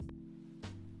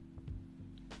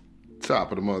Top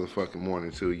of the motherfucking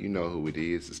morning, too. You know who it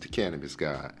is. It's the Cannabis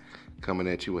God coming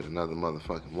at you with another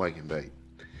motherfucking wake and bake.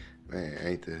 Man,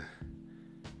 ain't the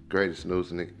greatest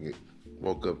news nigga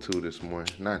woke up to this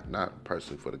morning. Not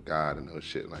personally for the God and no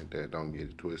shit like that. Don't get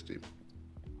it twisted.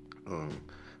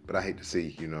 But I hate to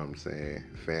see, you know what I'm saying,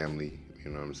 family,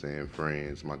 you know what I'm saying,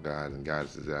 friends, my guys and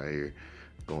goddesses out here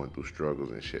going through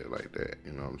struggles and shit like that,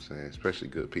 you know what I'm saying, especially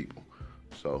good people.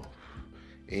 So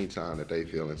anytime that they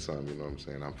feeling something, you know what I'm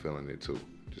saying, I'm feeling it too.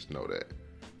 Just know that.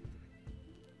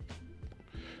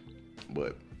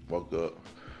 But woke up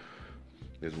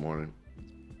this morning,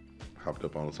 hopped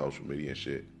up on social media and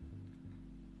shit,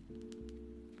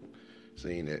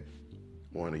 seen that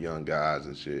one of the young guys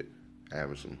and shit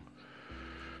having some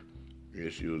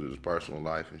issues in his personal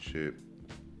life and shit.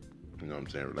 You know what I'm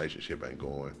saying? Relationship ain't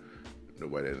going the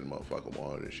way that the motherfucker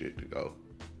wanted and shit to go.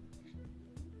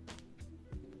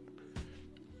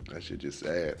 That shit just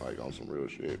sad, like on some real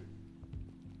shit.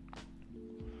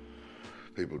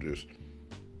 People just,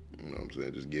 you know what I'm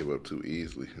saying, just give up too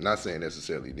easily. Not saying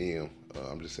necessarily them,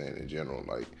 I'm just saying in general,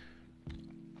 like, you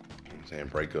know I'm saying,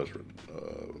 breakups,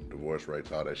 divorce rates,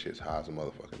 all that shit's high as a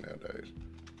motherfucker nowadays.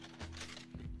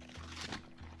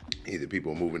 Either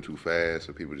people are moving too fast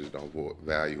or people just don't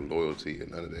value loyalty or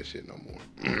none of that shit no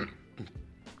more.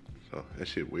 So that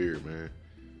shit weird, man.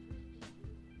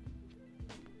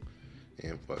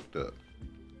 And fucked up.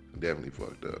 Definitely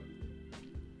fucked up.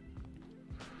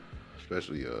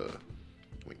 Especially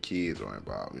when kids are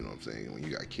involved, you know what I'm saying? When you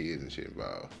got kids and shit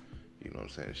involved, you know what I'm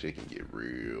saying? Shit can get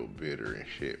real bitter and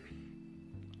shit.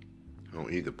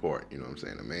 On either part, you know what I'm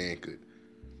saying? A man could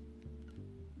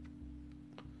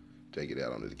take it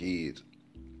out on his kids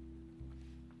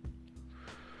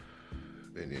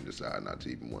and then decide not to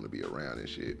even want to be around and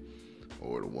shit.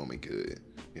 Or the woman could,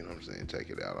 you know what I'm saying, take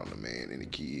it out on the man and the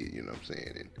kid, you know what I'm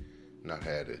saying, and not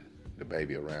have the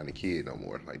baby around the kid no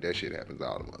more. Like, that shit happens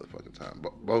all the motherfucking time.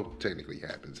 Both technically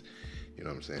happens, you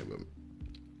know what I'm saying, but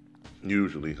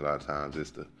usually a lot of times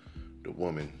it's the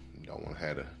woman don't want to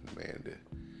have the man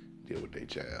to deal with their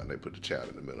child. They put the child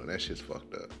in the middle, and that shit's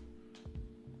fucked up.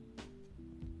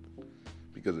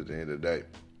 Because at the end of the day,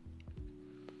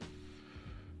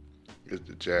 it's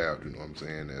the child, you know what I'm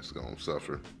saying, that's going to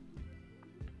suffer,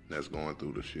 that's going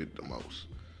through the shit the most.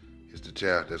 It's the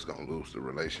child that's going to lose the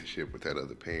relationship with that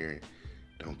other parent,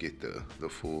 don't get the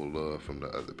full love from the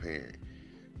other parent,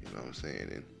 you know what I'm saying,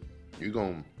 and you're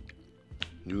going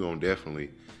to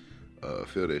definitely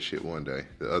feel that shit one day,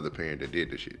 the other parent that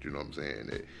did the shit, you know what I'm saying,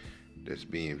 that's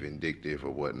being vindictive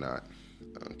or whatnot,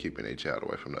 keeping their child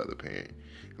away from the other parent.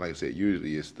 Like I said,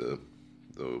 usually it's the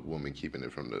woman keeping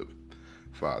it from the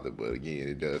father, but again,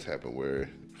 it does happen where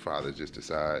fathers just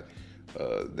decide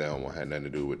they don't want to have nothing to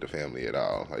do with the family at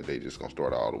all. Like, they just gonna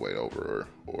start all the way over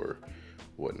or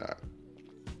whatnot.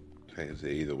 Like I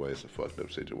said, either way, it's a fucked up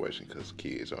situation because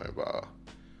kids are involved.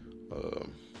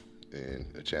 And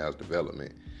a child's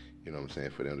development, you know what I'm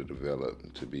saying, for them to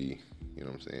develop to be, you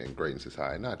know what I'm saying, great in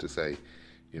society. Not to say,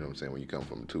 you know what I'm saying, when you come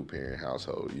from a two-parent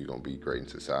household, you're going to be great in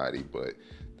society, but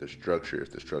the structure,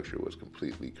 if the structure was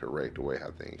completely correct the way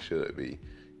how things should be,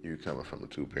 you coming from a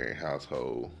two-parent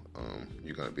household,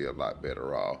 you're going to be a lot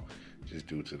better off just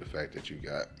due to the fact that you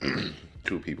got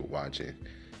two people watching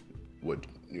what,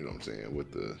 you know what I'm saying,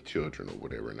 what the children or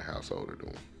whatever in the household are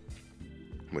doing.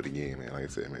 But again, man, like I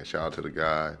said, man, shout out to the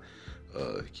guy.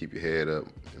 Keep your head up,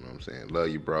 you know what I'm saying, love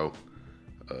you, bro.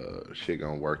 Shit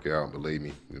gonna work out, believe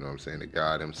me. You know what I'm saying? The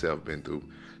God himself been through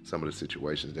some of the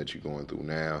situations that you're going through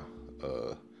now.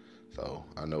 So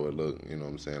I know it look, you know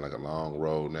what I'm saying, like a long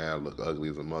road now. Look ugly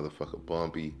as a motherfucker,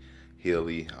 bumpy,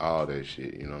 hilly, all that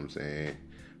shit, you know what I'm saying?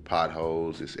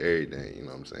 Potholes, it's everything, you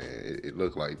know what I'm saying? It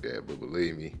look like that, but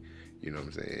believe me, you know what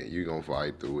I'm saying, you're gonna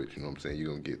fight through it, you know what I'm saying? You're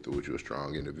gonna get through it. You're a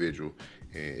strong individual,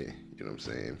 and you know what I'm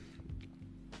saying?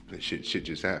 And shit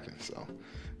just happens. So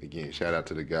again, shout out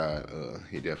to the guy.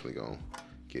 He definitely gonna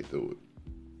get through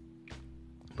it.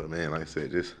 But man, like I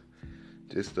said, just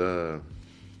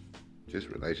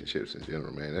relationships in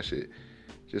general, man. That shit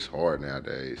just hard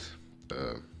nowadays.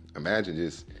 Imagine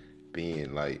just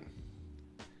being like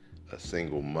a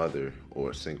single mother or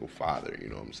a single father. You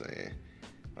know what I'm saying?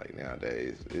 Like,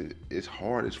 nowadays, it's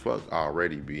hard as fuck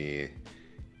already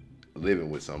living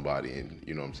with somebody and,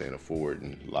 you know what I'm saying,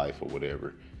 affording life or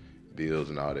whatever. Bills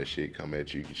and all that shit come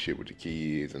at you. You shit with the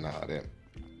kids and all that.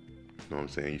 You know what I'm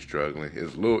saying? You're struggling.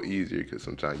 It's a little easier because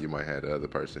sometimes you might have the other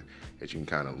person that you can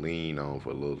kind of lean on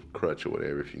for a little crutch or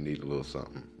whatever if you need a little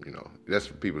something. You know, that's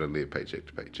for people that live paycheck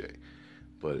to paycheck.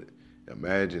 But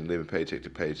imagine living paycheck to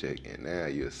paycheck and now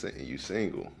you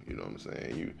single. You know what I'm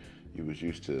saying? You was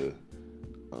used to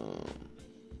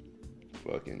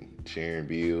fucking sharing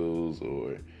bills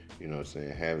or, you know what I'm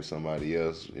saying, having somebody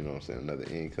else, you know what I'm saying, another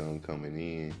income coming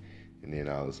in, and then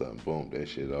all of a sudden, boom, that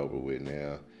shit over with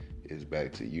now. It's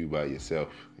back to you by yourself,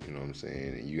 you know what I'm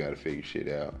saying, and you got to figure shit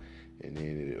out. And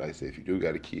then, like I said, if you do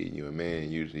got a kid, you a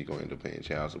man, usually going to end up paying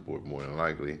child support more than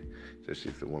likely,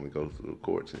 especially if the woman goes through the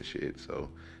courts and shit. So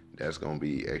that's going to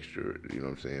be extra, you know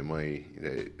what I'm saying, money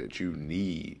that you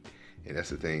need. And that's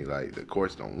the thing, like, the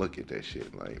courts don't look at that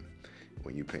shit. Like,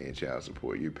 when you paying child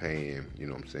support, you're paying, you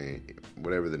know what I'm saying,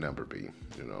 whatever the number be,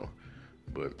 you know.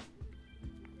 But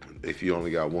if you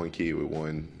only got one kid with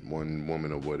one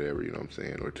woman or whatever, you know what I'm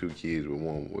saying, or two kids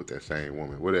with that same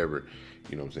woman, whatever,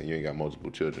 you know what I'm saying, you ain't got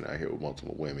multiple children out here with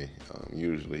multiple women.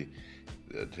 Usually,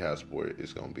 the child support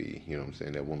is gonna be, you know what I'm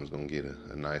saying, that woman's gonna get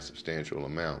a nice substantial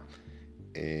amount,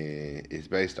 and it's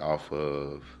based off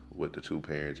of what the two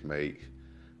parents make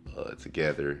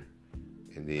together,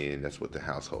 and then that's what the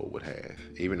household would have.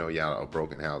 Even though y'all are a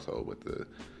broken household, but the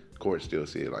court still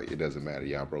said, like, it doesn't matter,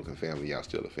 y'all broken family, y'all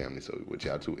still a family. So with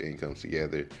y'all two incomes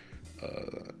together,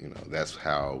 you know, that's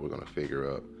how we're gonna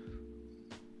figure up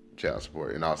child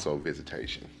support, and also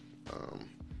visitation,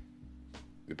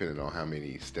 depending on how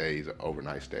many stays or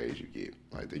overnight stays you get.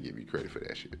 Like, they give you credit for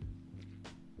that shit.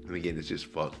 And again, it's just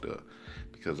fucked up,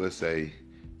 because let's say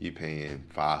you paying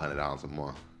 $500 a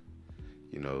month,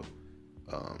 you know,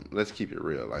 let's keep it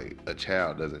real. Like, a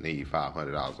child doesn't need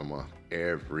 $500 a month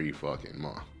every fucking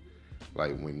month.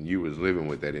 Like, when you was living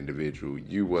with that individual,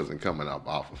 you wasn't coming up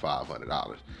off of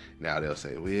 $500. Now they'll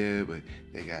say, well, yeah, but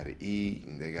they gotta eat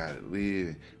and they gotta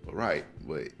live. But right,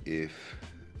 but if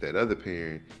that other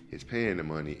parent is paying the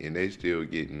money and they still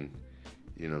getting,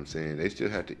 you know what I'm saying, they still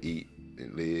have to eat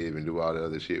and live and do all the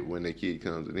other shit when their kid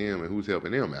comes to them, and who's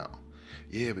helping them out?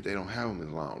 Yeah, but they don't have them as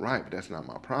long. Right, but that's not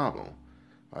my problem.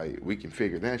 Like, we can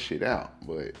figure that shit out.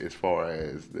 But as far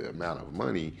as the amount of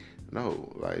money,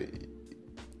 no. Like,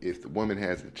 if the woman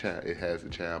has a child, it has the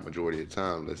child majority of the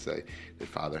time. Let's say the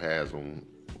father has them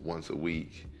once a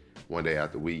week, one day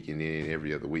out the week, and then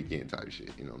every other weekend type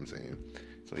shit. You know what I'm saying?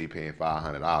 So he paying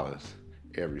 $500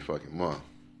 every fucking month.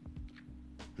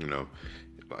 You know,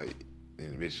 like,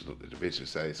 and the bitch will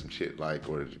say some shit like,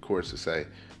 or the courts will say,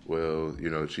 well, you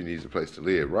know, she needs a place to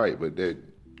live, right? But that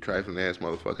trifling ass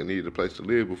motherfucker needed a place to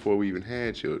live before we even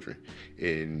had children,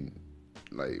 and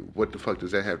like, what the fuck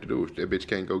does that have to do? If that bitch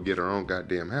can't go get her own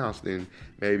goddamn house, then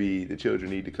maybe the children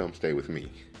need to come stay with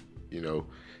me. You know,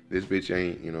 this bitch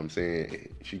ain't, you know what I'm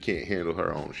saying, she can't handle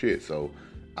her own shit. So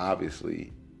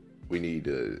obviously we need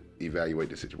to evaluate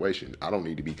the situation. I don't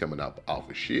need to be coming up off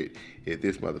of shit. If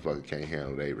this motherfucker can't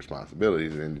handle their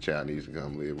responsibilities, then the child needs to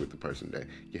come live with the person that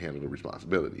can handle the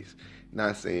responsibilities.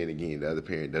 Not saying, again, the other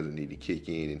parent doesn't need to kick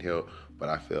in and help, but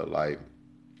I felt like,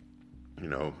 you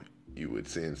know, you would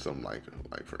send some, like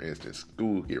for instance,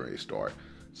 school get ready to start,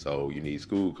 so you need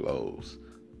school clothes.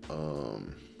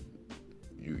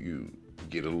 You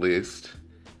get a list,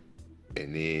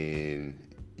 and then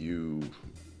you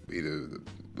either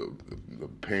the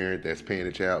parent that's paying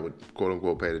the child would, quote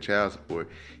unquote, pay the child support.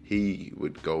 He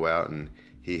would go out and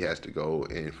he has to go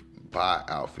and buy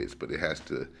outfits, but it has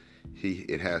to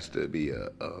be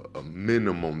a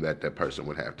minimum that person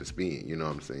would have to spend. You know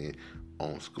what I'm saying?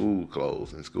 On school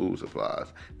clothes and school supplies.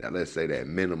 Now, let's say that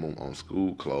minimum on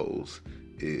school clothes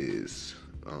is,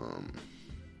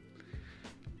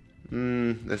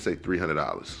 let's say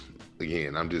 $300.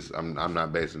 Again, I'm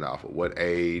not basing it off of what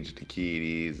age the kid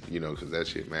is, you know, because that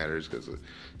shit matters, because of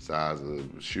size of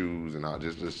shoes and all.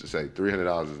 Just to say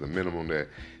 $300 is the minimum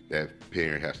that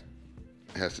parent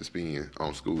has to spend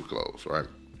on school clothes, right?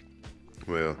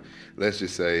 Well, let's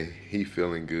just say he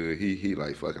feeling good. He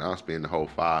like, fucking, I'll spend the whole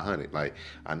 $500. Like,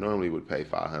 I normally would pay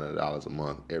 $500 a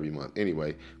month every month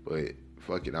anyway, but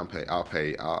fuck it, I'll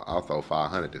throw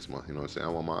 $500 this month. You know what I'm saying? I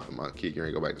want my kid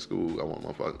to go back to school. I want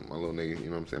my little nigga, you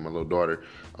know what I'm saying, my little daughter.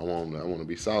 I want to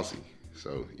be saucy.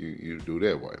 So you do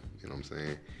that way. You know what I'm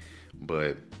saying?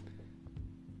 But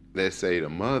let's say the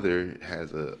mother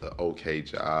has a okay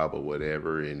job or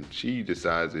whatever, and she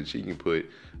decides that she can put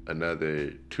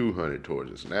another $200 towards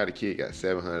it. So now the kid got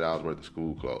 $700 worth of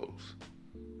school clothes.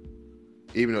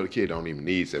 Even though the kid don't even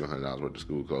need $700 worth of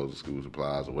school clothes or school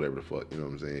supplies or whatever the fuck, you know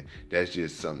what I'm saying? That's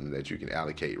just something that you can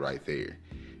allocate right there.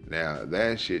 Now,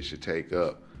 that shit should take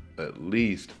up at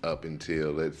least up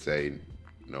until, let's say,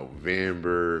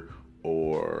 November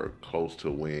or close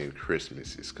to when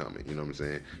Christmas is coming, you know what I'm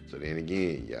saying? So then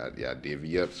again, y'all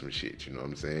divvy up some shit, you know what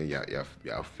I'm saying?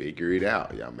 Y'all figure it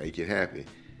out. Y'all make it happen.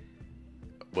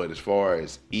 But as far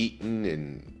as eating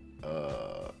and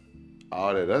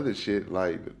all that other shit,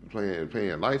 like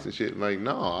paying lights and shit, like,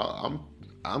 no,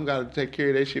 I'm gotta take care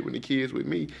of that shit when the kids with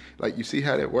me. Like, you see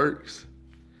how that works?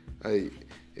 Like,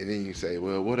 and then you say,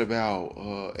 well, what about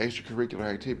extracurricular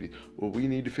activity? Well, we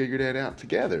need to figure that out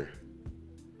together.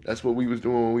 That's what we was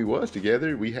doing when we was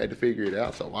together. We had to figure it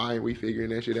out. So why ain't we figuring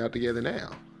that shit out together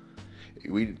now?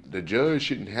 The judge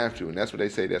shouldn't have to, and that's what they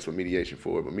say. That's what mediation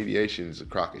for. But mediation is a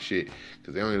crock of shit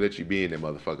because they only let you be in that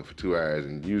motherfucker for 2 hours,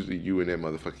 and usually you and that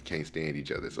motherfucker can't stand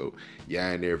each other. So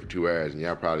y'all in there for 2 hours, and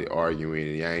y'all probably arguing,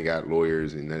 and y'all ain't got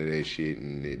lawyers and none of that shit,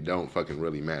 and it don't fucking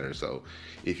really matter. So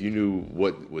if you knew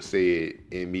what was said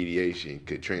in mediation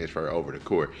could transfer over to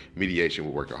court, mediation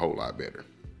would work a whole lot better.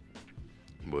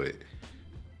 But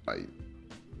like,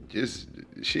 just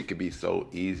shit could be so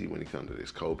easy when it comes to this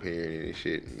co-parenting and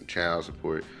shit and child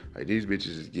support. Like, these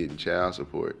bitches is getting child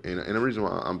support, and the reason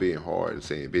why I'm being hard and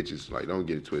saying bitches, like, don't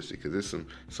get it twisted, because there's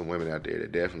some women out there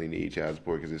that definitely need child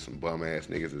support, because there's some bum ass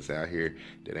niggas that's out here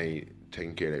that ain't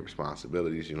taking care of their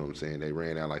responsibilities. You know what I'm saying? They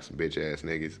ran out like some bitch ass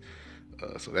niggas,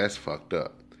 so that's fucked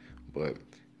up. But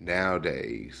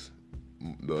nowadays,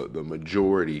 the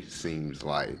majority seems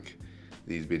like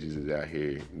these bitches is out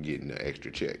here getting an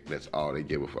extra check. That's all they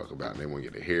give a fuck about. They want to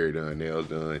get their hair done, nails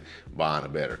done, buying a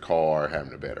better car,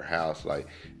 having a better house. Like,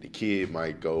 the kid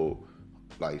might go,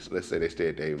 like, let's say they stay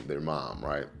at their mom,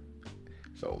 right?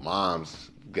 So mom's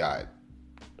got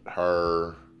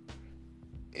her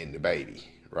and the baby,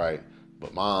 right?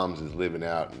 But mom's is living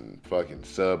out in fucking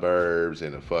suburbs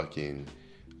in a fucking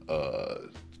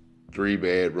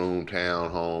 3-bedroom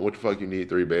townhome. What the fuck you need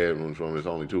 3 bedrooms from? It's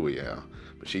only 2 of y'all.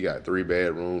 But she got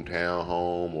 3-bedroom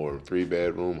townhome or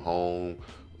 3-bedroom home,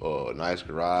 nice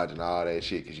garage and all that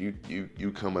shit. Cause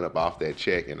you coming up off that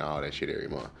check and all that shit every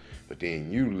month. But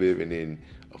then you living in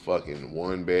a fucking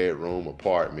 1-bedroom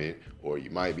apartment, or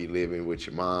you might be living with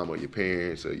your mom or your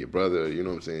parents or your brother, you know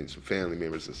what I'm saying, some family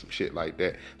members or some shit like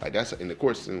that. Like, that's, in the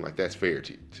court system, like, that's fair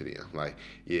to them. Like,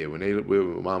 yeah, when they live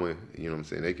with mama, you know what I'm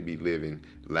saying, they could be living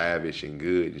lavish and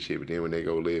good and shit, but then when they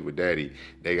go live with daddy,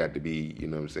 they got to be, you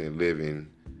know what I'm saying, living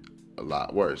a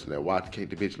lot worse. Now, why can't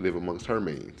the bitch live amongst her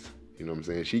means? You know what I'm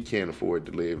saying? She can't afford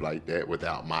to live like that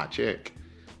without my check.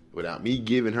 Without me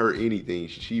giving her anything,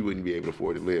 she wouldn't be able to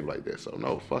afford to live like that. So,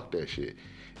 no, fuck that shit.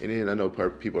 And then I know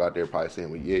people out there probably saying,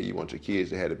 well, yeah, you want your kids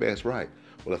to have the best, right?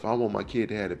 Well, if I want my kid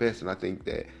to have the best, and I think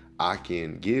that I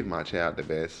can give my child the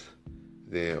best,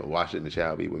 then why shouldn't the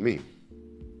child be with me?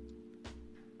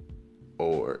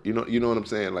 Or, you know what I'm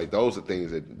saying? Like, those are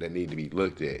things that need to be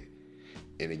looked at.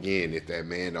 And again, if that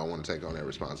man don't want to take on that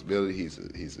responsibility, he's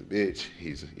a bitch.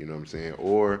 He's, you know what I'm saying?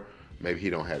 Or maybe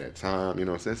he don't have that time. You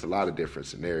know what I'm saying? It's a lot of different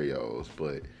scenarios.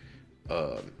 But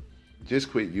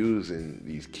just quit using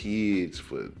these kids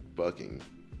for fucking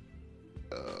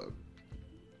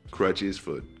crutches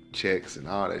for checks and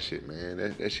all that shit, man.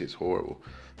 That shit's horrible.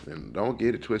 And don't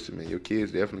get it twisted, man. Your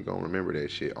kids definitely gonna remember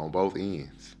that shit on both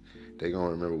ends. They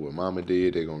gonna remember what mama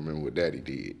did. They gonna remember what daddy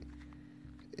did.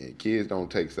 And kids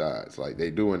don't take sides. Like, they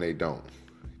do and they don't.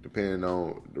 Depending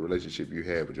on the relationship you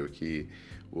have with your kid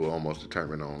will almost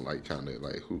determine on, like, kind of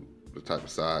like the type of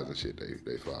sides and shit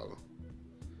they follow.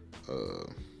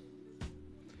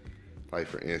 Like,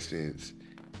 for instance,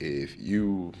 if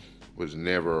you was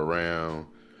never around,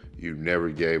 you never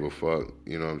gave a fuck,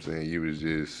 you know what I'm saying? You was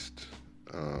just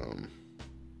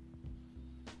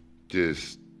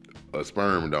a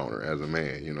sperm donor as a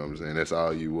man, you know what I'm saying? That's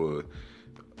all you was.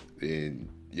 And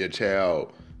your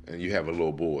child, and you have a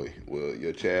little boy, well,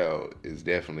 your child is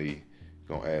definitely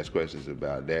gonna ask questions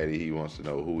about daddy. He wants to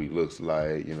know who he looks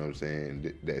like, you know what I'm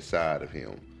saying, that side of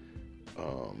him.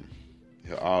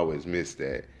 He'll always miss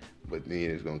that, but then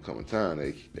it's gonna come a time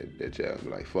that child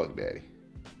will be like, fuck daddy,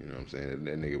 you know what I'm saying,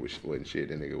 that nigga wasn't shit,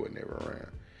 that nigga wasn't ever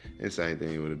around. And same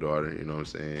thing with a daughter, you know what I'm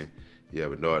saying, you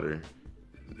have a daughter,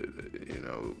 you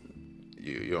know,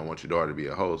 you don't want your daughter to be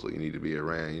a hoe, so you need to be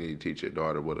around. You need to teach your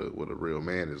daughter what a real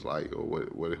man is like,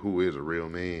 or who is a real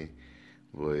man.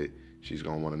 But she's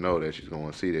gonna want to know that. She's gonna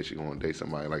want to see that. She's gonna want to date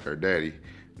somebody like her daddy.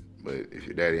 But if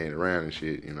your daddy ain't around and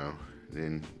shit, you know,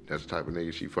 then that's the type of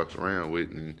nigga she fucks around with,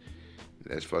 and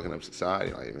that's fucking up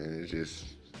society. Like, man, it's just,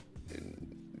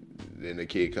 and then the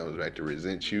kid comes back to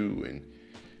resent you, and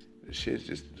the shit's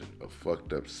just a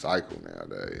fucked up cycle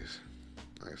nowadays.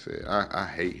 Like I said, I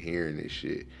hate hearing this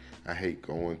shit. I hate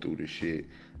going through this shit.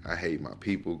 I hate my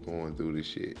people going through this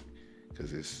shit,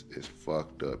 because it's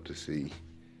fucked up to see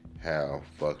how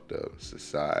fucked up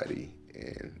society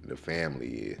and the family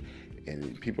is.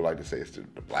 And people like to say it's the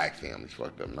black family's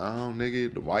fucked up. No,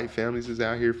 nigga, the white families is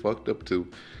out here fucked up too.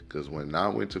 Because when I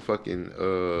went to fucking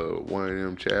one of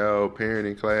them child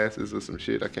parenting classes or some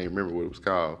shit, I can't remember what it was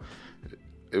called.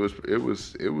 It was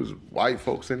white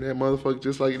folks in that motherfucker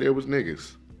just like there was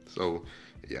niggas. So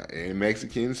yeah, and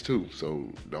Mexicans too. So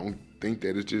don't think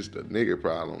that it's just a nigga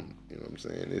problem. You know what I'm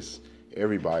saying? It's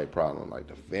everybody problem. Like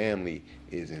the family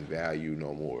isn't value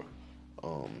no more.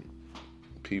 Um,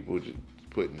 People just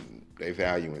putting they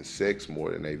value in sex more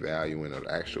than they value in an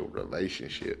actual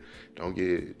relationship. Don't get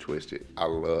it twisted. I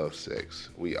love sex.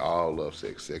 We all love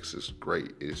sex. Sex is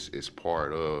great. It's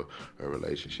part of a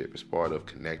relationship. It's part of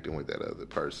connecting with that other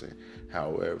person.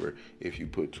 However, if you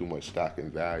put too much stock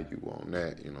and value on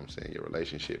that, you know what I'm saying, your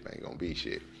relationship ain't gonna be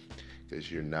shit.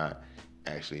 Because you're not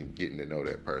actually getting to know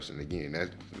that person. Again,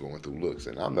 that's going through looks.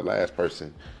 And I'm the last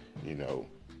person, you know,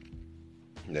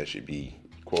 that should be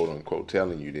quote unquote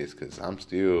telling you this, because I'm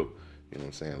still, you know what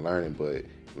I'm saying, learning, but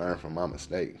learn from my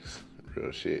mistakes.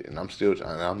 Real shit. And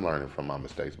I'm learning from my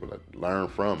mistakes, but I learn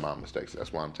from my mistakes.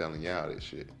 That's why I'm telling y'all this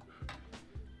shit.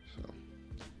 So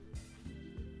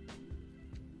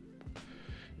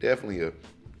definitely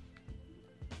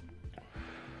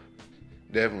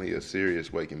a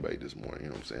serious waking bait this morning. You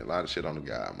know what I'm saying? A lot of shit on the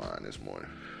guy mind this morning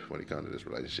when it comes to this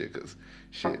relationship, because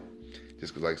shit,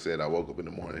 just because like I said, I woke up in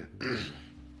the morning,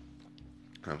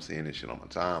 I'm seeing this shit on my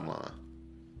timeline.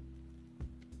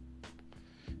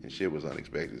 And shit was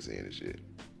unexpected seeing this shit.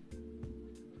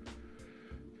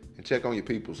 And check on your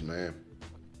peoples, man.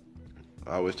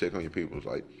 I always check on your peoples.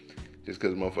 Like, just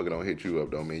because a motherfucker don't hit you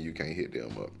up don't mean you can't hit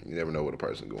them up. You never know what a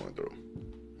person going through.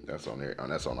 That's on there.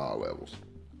 That's on all levels.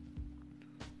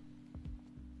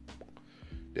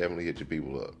 Definitely hit your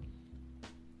people up.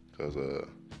 Because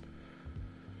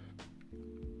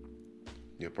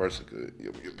your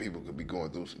people could be going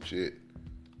through some shit.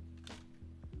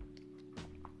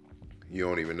 You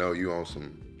don't even know you on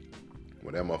some,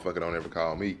 well, that motherfucker don't ever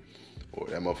call me, or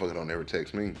that motherfucker don't ever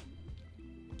text me.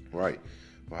 Right.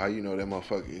 Well, how you know that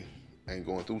motherfucker ain't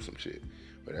going through some shit?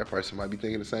 But that person might be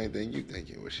thinking the same thing you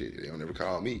thinking. Well, shit, they don't ever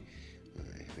call me.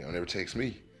 They don't ever text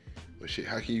me. But shit,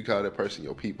 how can you call that person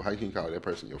your people? How can you call that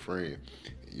person your friend?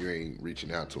 You ain't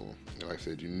reaching out to them. Like I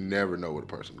said, you never know what a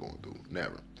person going through.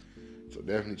 Never. So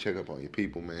definitely check up on your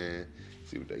people, man.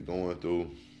 See what they going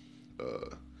through.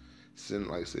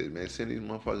 Like I said, man, send these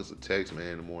motherfuckers a text,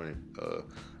 man, in the morning.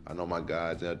 I know my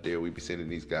guys out there, we be sending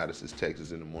these goddesses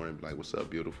texts in the morning, like, what's up,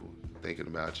 beautiful? Thinking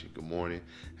about you. Good morning.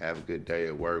 Have a good day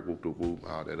at work. Whoop, whoop, whoop.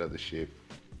 All that other shit.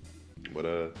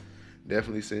 But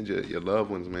definitely send your loved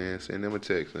ones, man. Send them a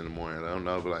text in the morning. Let them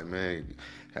know, be like, man,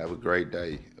 have a great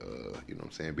day. You know what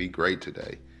I'm saying? Be great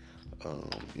today.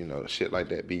 You know, shit like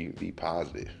that. Be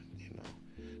positive. You know,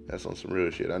 that's on some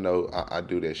real shit. I know I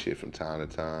do that shit from time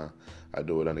to time. I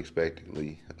do it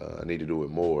unexpectedly. I need to do it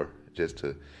more just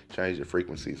to change the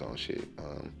frequencies on shit.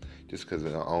 Just because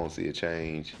I don't see a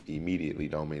change immediately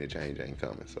don't mean a change ain't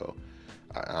coming. So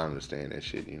I understand that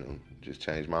shit, you know, just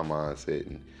change my mindset,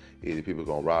 and either people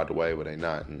gonna ride the wave or they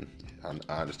not. And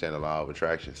I understand the law of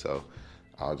attraction, so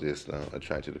I'll just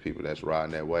attract to the people that's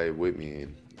riding that wave with me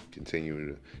and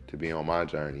continue to be on my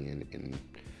journey and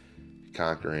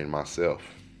conquering myself.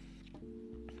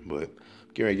 But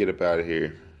getting ready to get up out of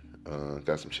here.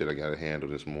 Got some shit I gotta handle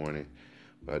this morning,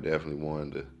 but I definitely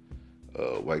wanted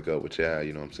to wake up with y'all,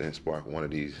 you know what I'm saying, spark one of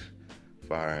these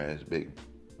fire-ass big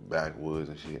backwoods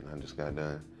and shit, and I just got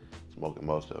done smoking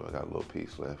most of it. I got a little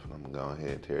piece left, and I'm gonna go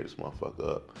ahead and tear this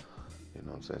motherfucker up. You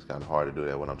know what I'm saying? It's kind of hard to do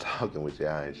that when I'm talking with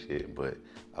y'all and shit, but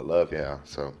I love y'all,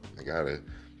 so I gotta, you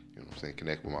know what I'm saying,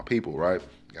 connect with my people, right?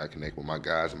 Gotta connect with my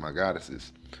guys and my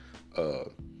goddesses.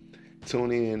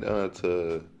 Tune in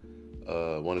to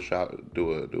want to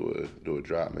do a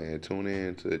drop, man. Tune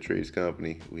in to the Trees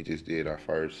Company. We just did our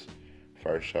first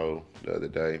show the other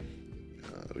day.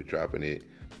 We're dropping it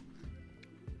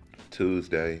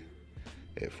Tuesday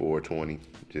at 4:20.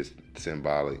 Just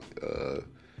symbolic.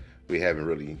 We haven't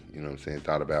really, you know what I'm saying,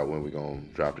 thought about when we're gonna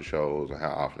drop the shows or how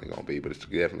often they're gonna be, but it's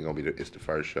definitely gonna be it's the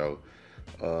first show.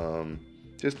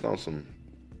 Just on some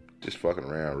just fucking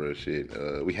around real shit.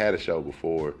 We had a show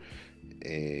before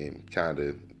and kind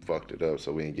of fucked it up,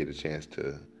 so we didn't get a chance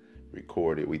to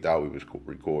record it. We thought we was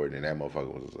recording, and that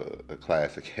motherfucker was a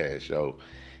classic ass show,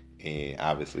 and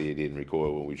obviously it didn't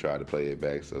record when we tried to play it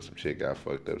back, so some shit got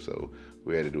fucked up, so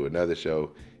we had to do another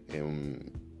show,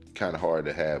 and kind of hard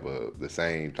to have the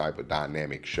same type of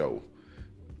dynamic show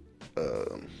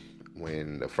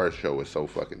when the first show was so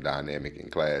fucking dynamic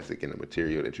and classic, and the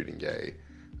material that you didn't get,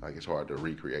 like, it's hard to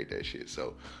recreate that shit.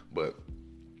 So, but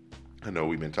I know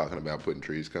we've been talking about putting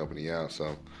Trees Company out,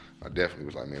 so I definitely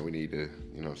was like, man, we need to,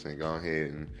 you know what I'm saying, go ahead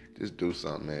and just do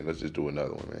something, man. Let's just do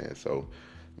another one, man. So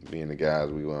me and the guys,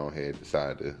 we went on ahead and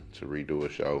decided to redo a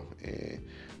show, and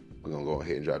we're going to go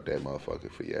ahead and drop that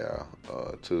motherfucker for y'all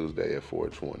Tuesday at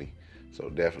 4:20. So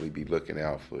definitely be looking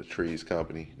out for Trees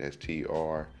Company. That's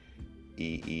TreesCompany.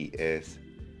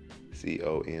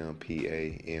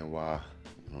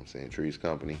 know what I'm saying, Trees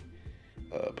Company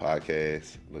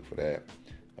podcast. Look for that.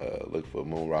 Look for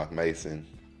Moon Rock Mason.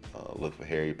 Look for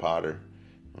Harry Potter. You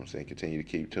know what I'm saying? Continue to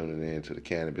keep tuning in to the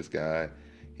Cannabis Guide.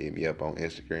 Hit me up on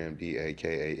Instagram,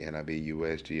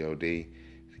 DAKANIBUSGOD.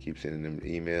 Keep sending them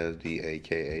emails,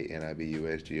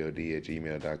 DAKANIBUSGOD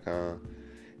 @gmail.com.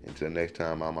 Until next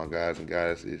time, all my guys and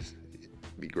goddesses,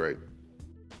 be great.